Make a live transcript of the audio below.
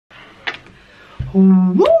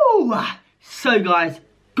Woo! So guys,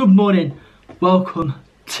 good morning. Welcome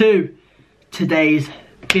to today's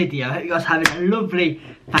video. I hope you guys are having a lovely,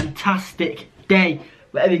 fantastic day,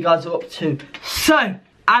 whatever you guys are up to. So,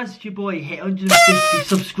 as your boy hit 150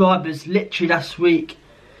 subscribers literally last week,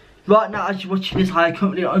 right now as you're watching this, I am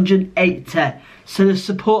currently at 180. So the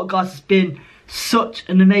support, guys, has been such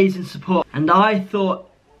an amazing support, and I thought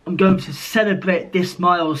I'm going to celebrate this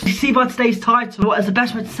milestone. You see by today's title, what is the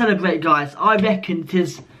best way to celebrate, guys? I reckon it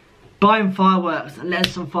is buying fireworks and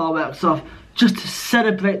letting some fireworks off, just to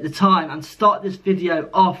celebrate the time and start this video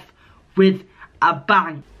off with a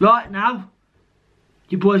bang. Right now,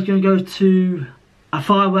 your boy's going to go to a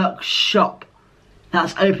fireworks shop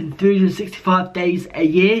that's open 365 days a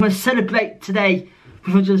year. I'm going to celebrate today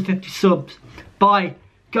with 150 subs by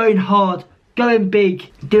going hard, going big,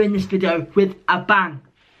 doing this video with a bang.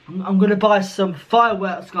 I'm going to buy some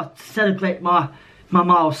fireworks, guys, to celebrate my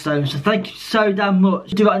milestone. So thank you so damn much. What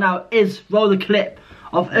to do right now is roll the clip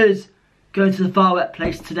of us going to the firework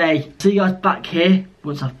place today. See you guys back here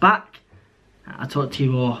once I'm back. I'll talk to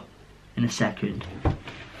you all in a second.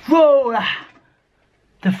 Roll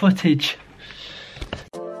the footage.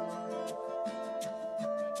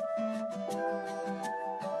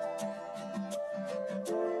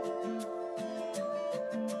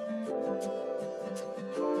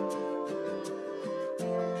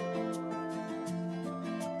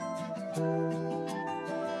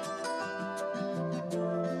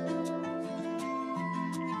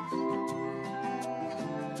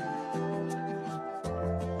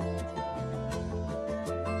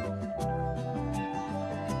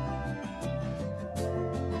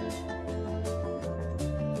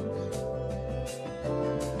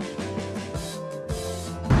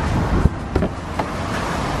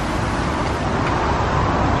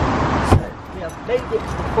 Made it to the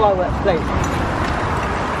fireworks place.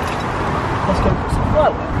 Let's go put some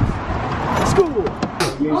fireworks. Let's go!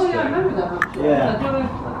 Oh yeah, I remember that. Yeah.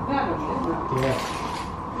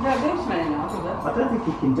 I don't think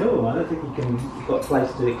he can do them. I don't think he can. You've got a place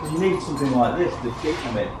to do it because you need something like this to keep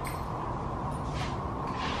them in.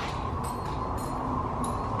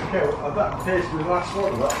 Okay, well, that appears to be the last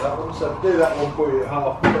one, that one. So do that one for you at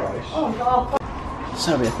half price. Oh, no.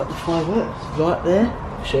 Sorry, I've got the fireworks right there.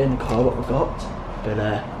 Showing the car what we've got, but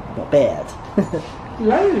not bad.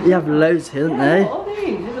 Loads. You have loads here, haven't they? What are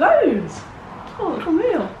these? There's loads. Oh, look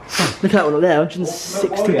unreal. Look at that one up there,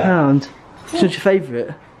 £160. Which one's your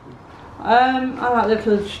favourite? I like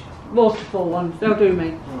the little waterfall ones. They'll do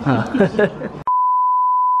me.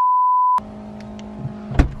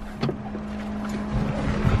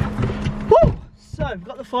 Woo! So we've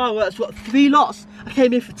got the fireworks. We've got 3 lots. I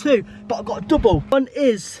came here for 2, but I've got a double. One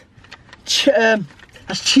is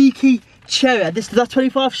that's cheeky cherry. That's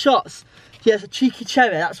 25 shots. Yeah, it's a cheeky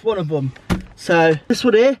cherry. That's one of them. So this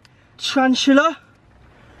one here, tarantula,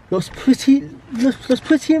 looks pretty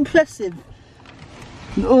impressive.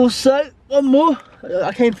 And also one more.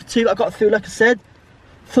 I came for 2. I got through, like I said.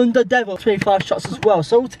 Thunder Devil, 25 shots as well.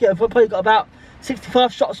 So altogether, I've probably got about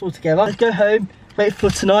 65 shots altogether. Let's go home, wait for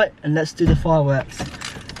tonight, and let's do the fireworks.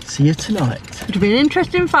 See you tonight. It'll be an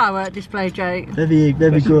interesting firework display, Jake. Very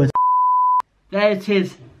good. There it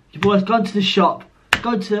is. Your boy's gone to the shop,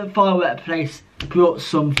 gone to the firework place, brought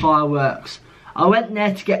some fireworks. I went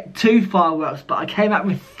there to get 2 fireworks, but I came out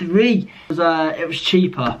with 3. It was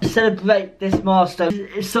cheaper. To celebrate this milestone,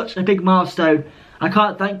 it's such a big milestone. I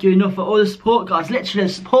can't thank you enough for all the support, guys. Literally,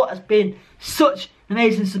 the support has been such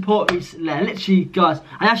amazing support recently. Literally, guys,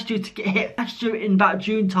 I asked you in about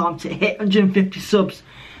June time to hit 150 subs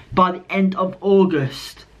by the end of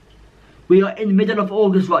August. We are in the middle of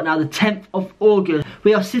August right now, the 10th of August.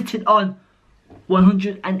 We are sitting on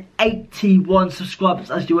 181 subscribers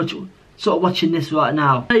as you're sort of watching this right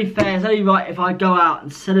now. It's only fair, it's only right if I go out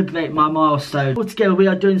and celebrate my milestone. Altogether, we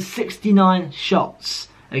are doing 69 shots,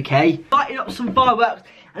 okay? Lighting up some fireworks,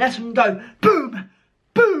 and let's go boom,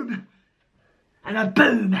 boom, and a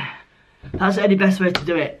boom. That's the only best way to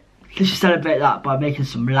do it. Let's just celebrate that by making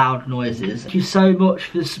some loud noises. Thank you so much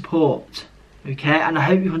for the support. Okay, and I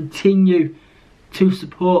hope you continue to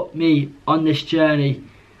support me on this journey.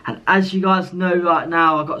 And as you guys know right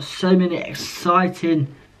now, I've got so many exciting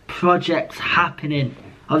projects happening.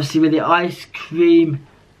 Obviously with the ice cream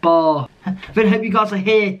bar. I really hope you guys are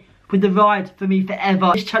here with the ride for me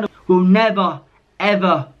forever. This channel will never,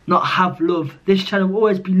 ever not have love. This channel will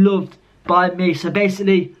always be loved by me. So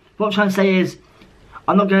basically, what I'm trying to say is,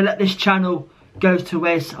 I'm not going to let this channel go to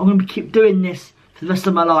waste. I'm going to keep doing this for the rest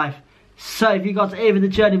of my life. So if you guys are here in the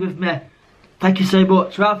journey with me, thank you so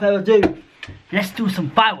much. Without further ado, let's do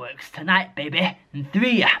some fireworks tonight, baby. In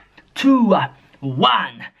 3, 2,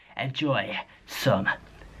 1, enjoy. some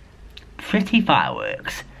pretty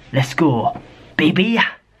fireworks. Let's go, baby.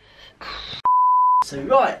 So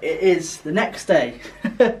right, it is the next day.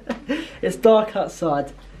 It's dark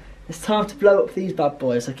outside. It's time to blow up these bad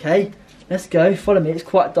boys, okay? Let's go, follow me. It's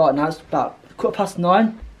quite dark now. It's about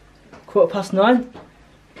 9:15. 9:15.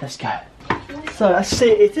 Let's go. So I see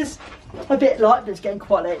it is a bit light, but it's getting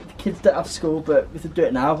quite late. The kids don't have school, but we have to do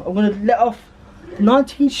it now. I'm going to let off the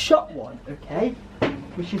 19-shot one, okay?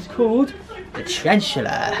 Which is called the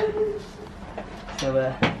Tarantula.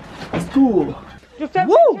 So it's cool.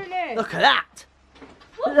 Woo! Look at that.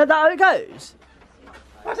 Is that how it goes?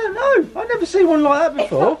 I don't know. I've never seen one like that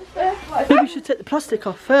before. Maybe we should take the plastic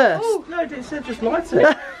off first. Oh, no, it said just light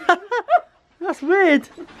it. That's weird.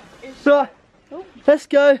 Right, let's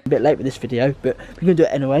go. A bit late with this video, but we're going to do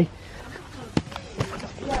it anyway.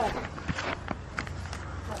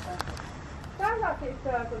 Sounds like it's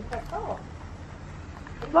going to take off.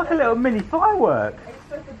 It's like a little mini firework. It's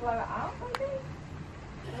supposed to blow it out,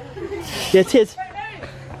 maybe? Yeah, it is.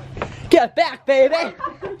 Get it back, baby.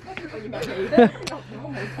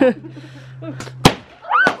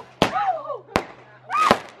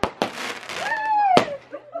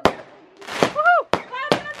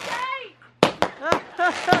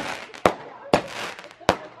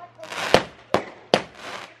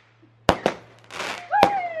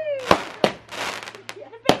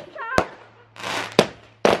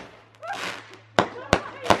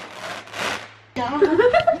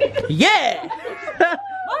 Yeah!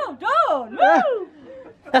 Well done! Woo!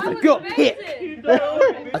 That's a good pick.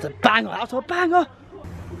 That's a banger. That's a banger.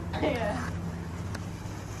 Yeah.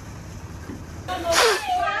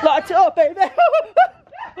 Light it up, baby.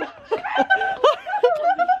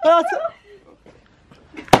 That's it.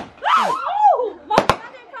 Oh! Martin, I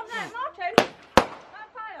didn't come there. Martin! That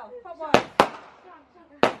fire. Pop one.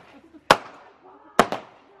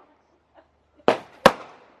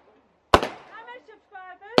 How many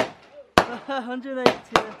subscribers? 180.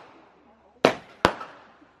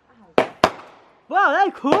 Wow,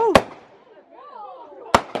 they're cool.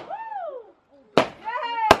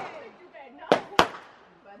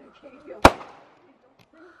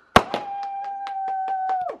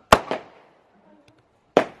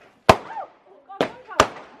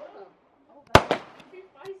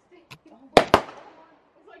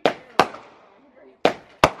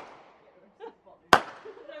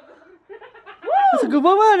 That's a good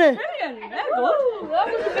one, wasn't it? Brilliant. They're good. That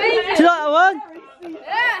was amazing. Did you like that one?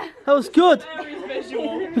 Yeah. That was good.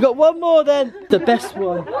 We got one more then. The best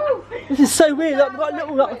one. This is so weird. Like, we've got a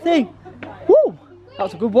little like, thing. Woo! That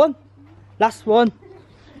was a good one. Last one.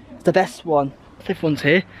 The best one. Fifth one's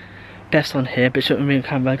here. Best one here, but it shouldn't be on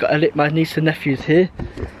camera. I got my niece and nephews here.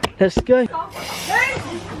 Let's go.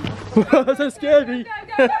 So scary.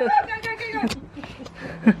 Go, go, go, go, go, go.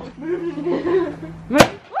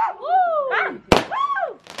 Bam!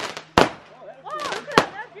 Woo! Oh, look at that,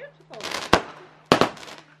 they're beautiful.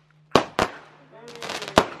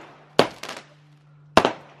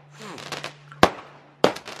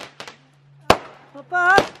 Not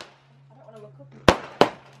bad. I don't want to look up.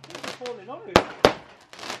 Things are falling on it.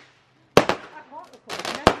 I can't look up.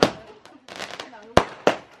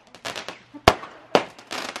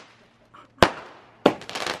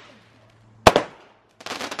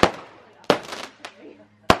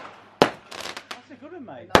 That's a good one,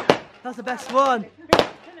 mate. That's the best one.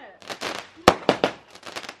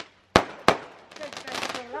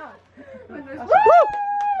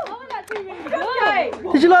 Oh, that's really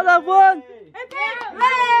good. Did you like that one?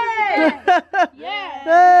 Hey! Yeah!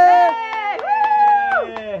 Hey!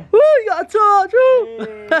 Yeah. Woo, you got a torch! Woo!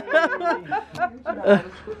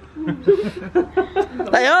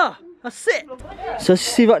 They are! That's it! So as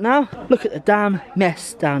you see right now, look at the damn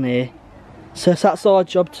mess down here. So that's our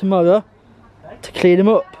job tomorrow, to clean them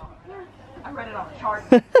up. I read it on the chart.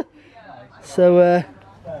 So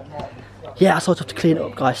yeah, that's our job to clean it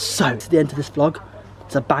up, guys. So to the end of this vlog,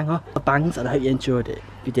 it's a banger of bangs, and I hope you enjoyed it.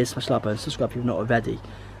 If you did, smash the like button, subscribe if you're not already,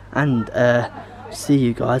 and see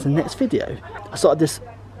you guys in the next video. I started this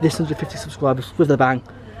 150 subscribers with a bang.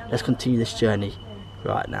 Let's continue this journey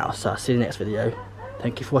right now. So I'll see you in the next video.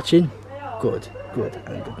 Thank you for watching. Good,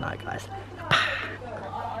 and good night, guys.